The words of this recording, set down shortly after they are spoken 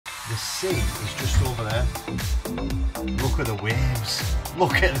The sea is just over there. Look at the waves.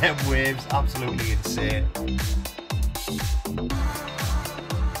 Look at them waves, absolutely insane.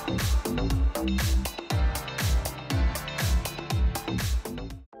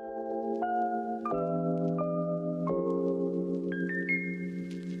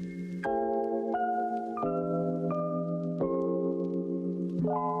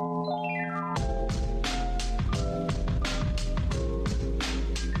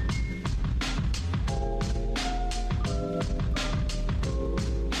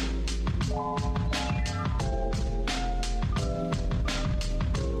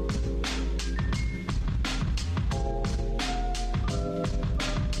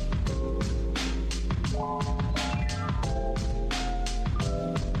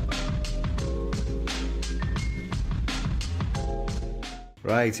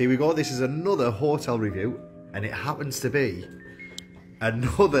 Right, here we go. This is another hotel review, and it happens to be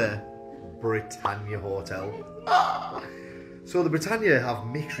another Britania hotel. So the Britania have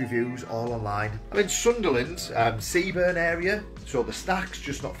mixed reviews all online. I'm in Sunderland, Seaburn area, so the Stack's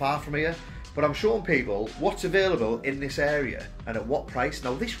just not far from here. But I'm showing people what's available in this area and at what price.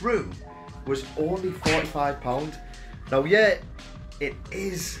 Now this room was only £45. Now yeah, it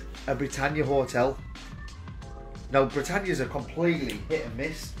is a Britania hotel. Now, Britannia's are completely hit and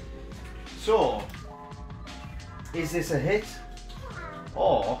miss. So, is this a hit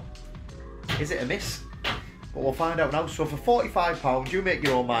or is it a miss? But we'll find out now. So for £45, you make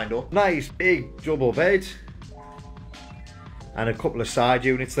your own mind up. Nice big double bed and a couple of side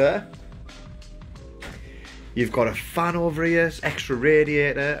units there. You've got a fan over here, extra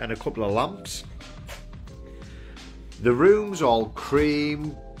radiator and a couple of lamps. The room's all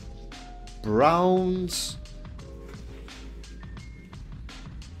cream, browns.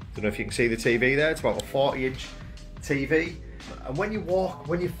 Don't know if you can see the TV there, it's about a 40-inch TV. And when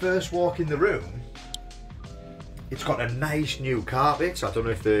you first walk in the room, it's got a nice new carpet. So I don't know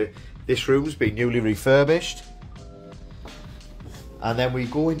if this room's been newly refurbished. And then we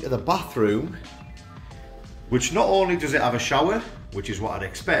go into the bathroom, which not only does it have a shower, which is what I'd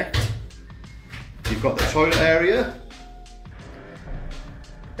expect, you've got the toilet area,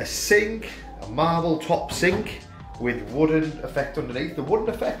 a sink, a marble top sink, with wooden effect underneath. The wooden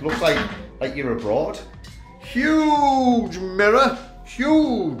effect looks like you're abroad. Huge mirror,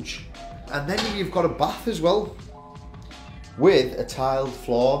 huge. And then you've got a bath as well with a tiled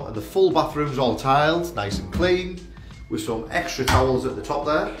floor, and the full bathroom's all tiled, nice and clean, with some extra towels at the top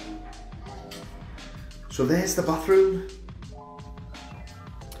there. So there's the bathroom.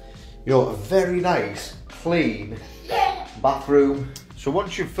 You know, a very nice, clean bathroom. So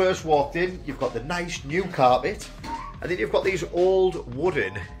once you've first walked in, you've got the nice new carpet. And then you've got these old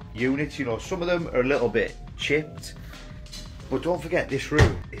wooden units, you know, some of them are a little bit chipped. But don't forget, this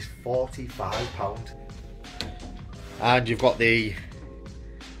room is £45. And you've got the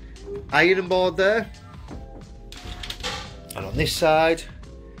ironing board there. And on this side,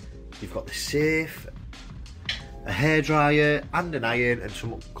 you've got the safe, a hairdryer and an iron and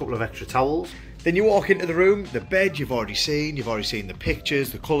some couple of extra towels. Then you walk into the room, the bed you've already seen the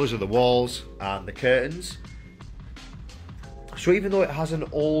pictures, the colours of the walls and the curtains. So even though it has an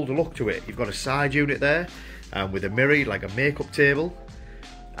old look to it, you've got a side unit there with a mirror, like a makeup table,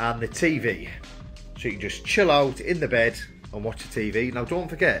 and the TV. So you can just chill out in the bed and watch the TV. Now don't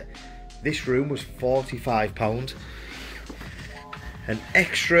forget, this room was £45. An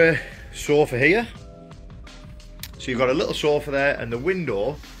extra sofa here. So you've got a little sofa there and the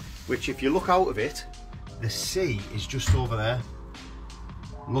window, which if you look out of it, the sea is just over there.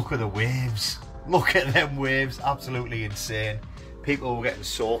 Look at the waves. Look at them waves, absolutely insane. People were getting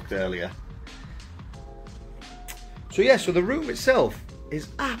soaked earlier. So yeah, so the room itself is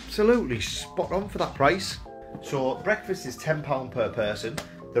absolutely spot on for that price. So breakfast is £10 per person.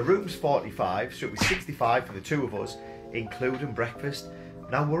 The room's 45, so it was 65 for the two of us, including breakfast.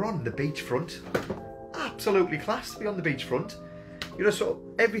 Now we're on the beachfront. Absolutely class to be on the beachfront. You know, so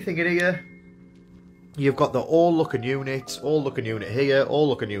everything in here. You've got the all-looking units, all-looking unit here,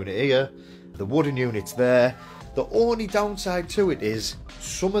 all-looking unit here. The wooden units there. The only downside to it is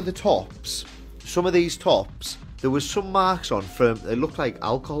some of the tops, some of these tops, there was some marks on from, they look like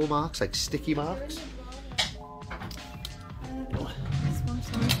alcohol marks, like sticky marks.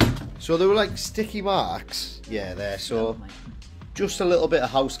 So they were like sticky marks, yeah, there, so just a little bit of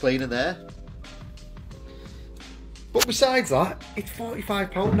house cleaning there. But besides that, it's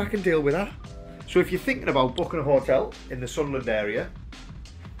 £45, I can deal with that. So if you're thinking about booking a hotel in the Sunderland area,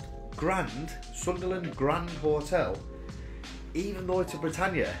 Sunderland Grand Hotel, even though it's a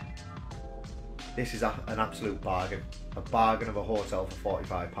Britania, this is an absolute bargain. A bargain of a hotel for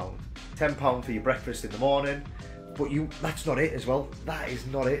 £45. £10 for your breakfast in the morning, but that's not it as well. That is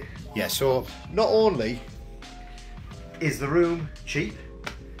not it. Yeah, so not only is the room cheap,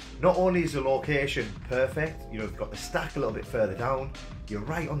 not only is the location perfect, you know, you've got the stack a little bit further down, you're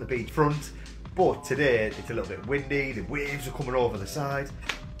right on the beach front, but today it's a little bit windy, the waves are coming over the side.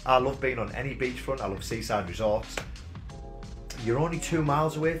 I love being on any beachfront, I love seaside resorts. You're only 2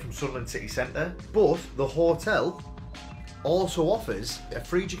 miles away from Sunderland city centre, but the hotel also offers a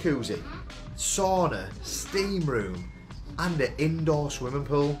free jacuzzi, sauna, steam room, and an indoor swimming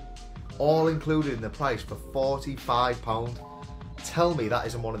pool, all included in the price for £45. Tell me that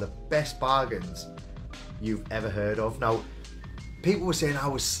isn't one of the best bargains you've ever heard of. Now, people were saying I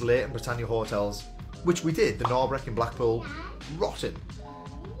was slating Britania hotels, which we did. The Norbreck in Blackpool, rotten.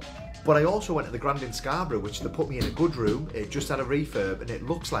 But I also went to the Grand in Scarborough, which they put me in a good room. It just had a refurb, and it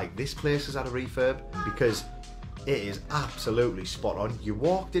looks like this place has had a refurb because it is absolutely spot on. You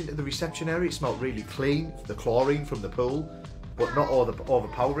walked into the reception area, it smelled really clean, the chlorine from the pool, but not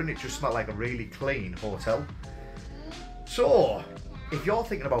overpowering. It just smelled like a really clean hotel. So, if you're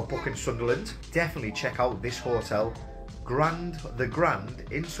thinking about booking Sunderland, definitely check out this hotel. The Grand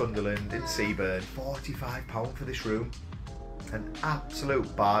in Sunderland in Seaburn, £45 for this room. An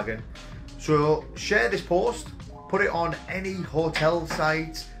absolute bargain. So share this post, put it on any hotel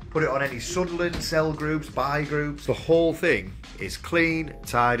sites, put it on any Sunderland sell groups, buy groups. The whole thing is clean,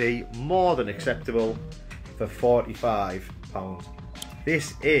 tidy, more than acceptable for £45.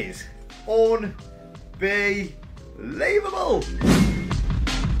 This is unbelievable.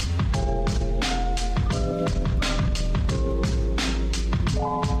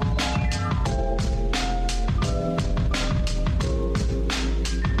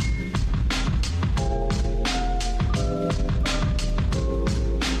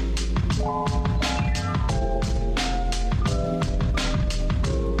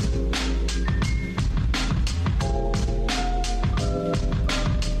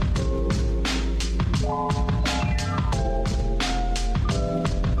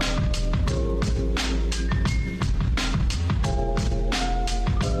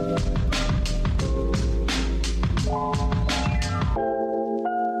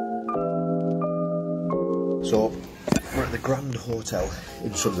 So we're at the Grand Hotel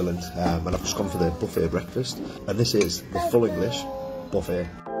in Sunderland, and I've just gone for the buffet breakfast, and this is the full English buffet.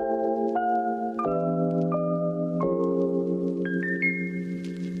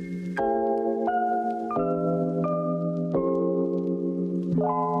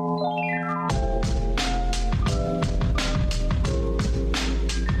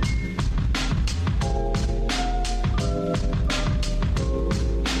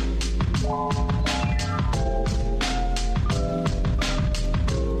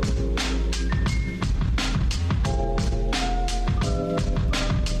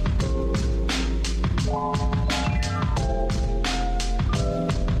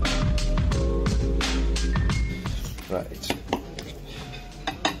 Right.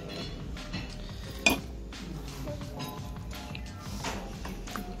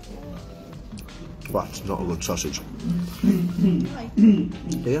 That's not a good sausage.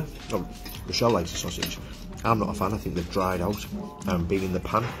 Yeah, oh, Michelle likes the sausage. I'm not a fan, I think they've dried out and been in the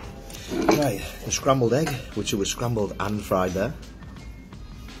pan. Right, the scrambled egg, which was scrambled and fried there.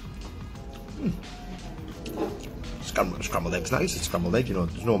 Scrambled egg's nice, it's scrambled egg, you know,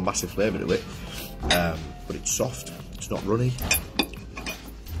 there's no massive flavour to it. But it's soft, it's not runny.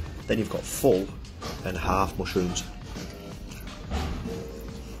 Then you've got full and half mushrooms.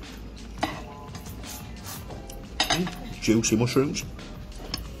 Juicy mushrooms.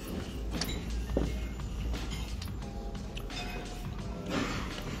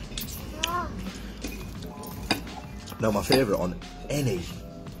 Now my favourite on any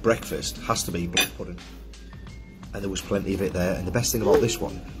breakfast has to be black pudding. And there was plenty of it there, and the best thing about this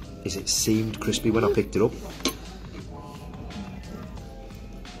one is it seemed crispy when I picked it up.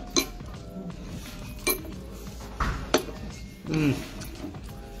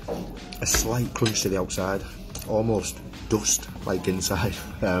 A slight crunch to the outside, almost dust like inside.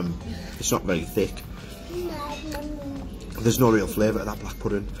 It's not very thick. There's no real flavour to that black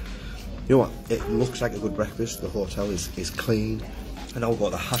pudding. You know what, it looks like a good breakfast. The hotel is clean. And I've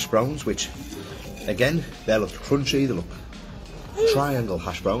got the hash browns, which again, they look crunchy, they look triangle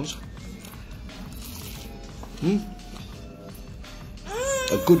hash browns. A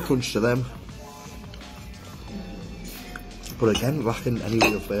good crunch to them, but again lacking any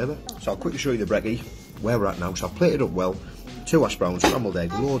real flavour. So I'll quickly show you the brekkie, where we're at now. So I've plated up well, 2 hash browns, scrambled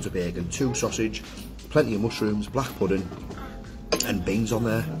egg, loads of bacon, 2 sausage, plenty of mushrooms, black pudding and beans on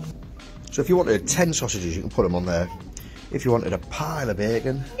there. So if you wanted 10 sausages, you can put them on there. If you wanted a pile of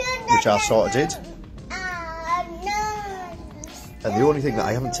bacon, which I sort of did. And the only thing that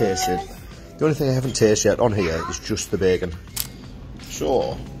I haven't tasted, yet on here is just the bacon.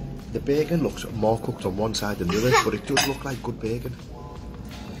 So, the bacon looks more cooked on one side than the other, but it does look like good bacon.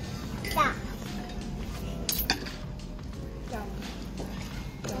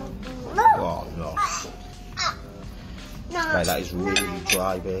 Oh no. Right, that is really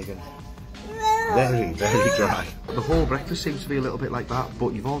dry bacon. Very, very dry. The whole breakfast seems to be a little bit like that,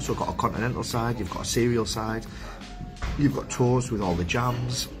 but you've also got a continental side, you've got a cereal side, you've got toast with all the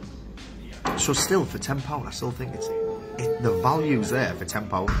jams. So still, for £10, I still think the value's there for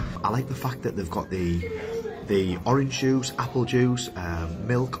 £10. I like the fact that they've got the orange juice, apple juice,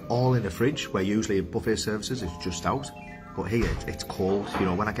 milk, all in the fridge, where usually at buffet services it's just out. But here, it's cold. You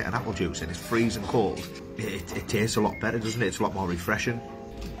know, when I get an apple juice and it's freezing cold, it tastes a lot better, doesn't it? It's a lot more refreshing.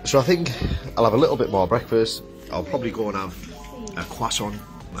 So I think I'll have a little bit more breakfast. I'll probably go and have a croissant,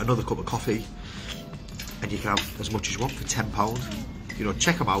 another cup of coffee, and you can have as much as you want for £10. You know,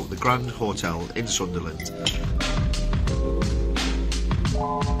 check them out, the Grand Hotel in Sunderland.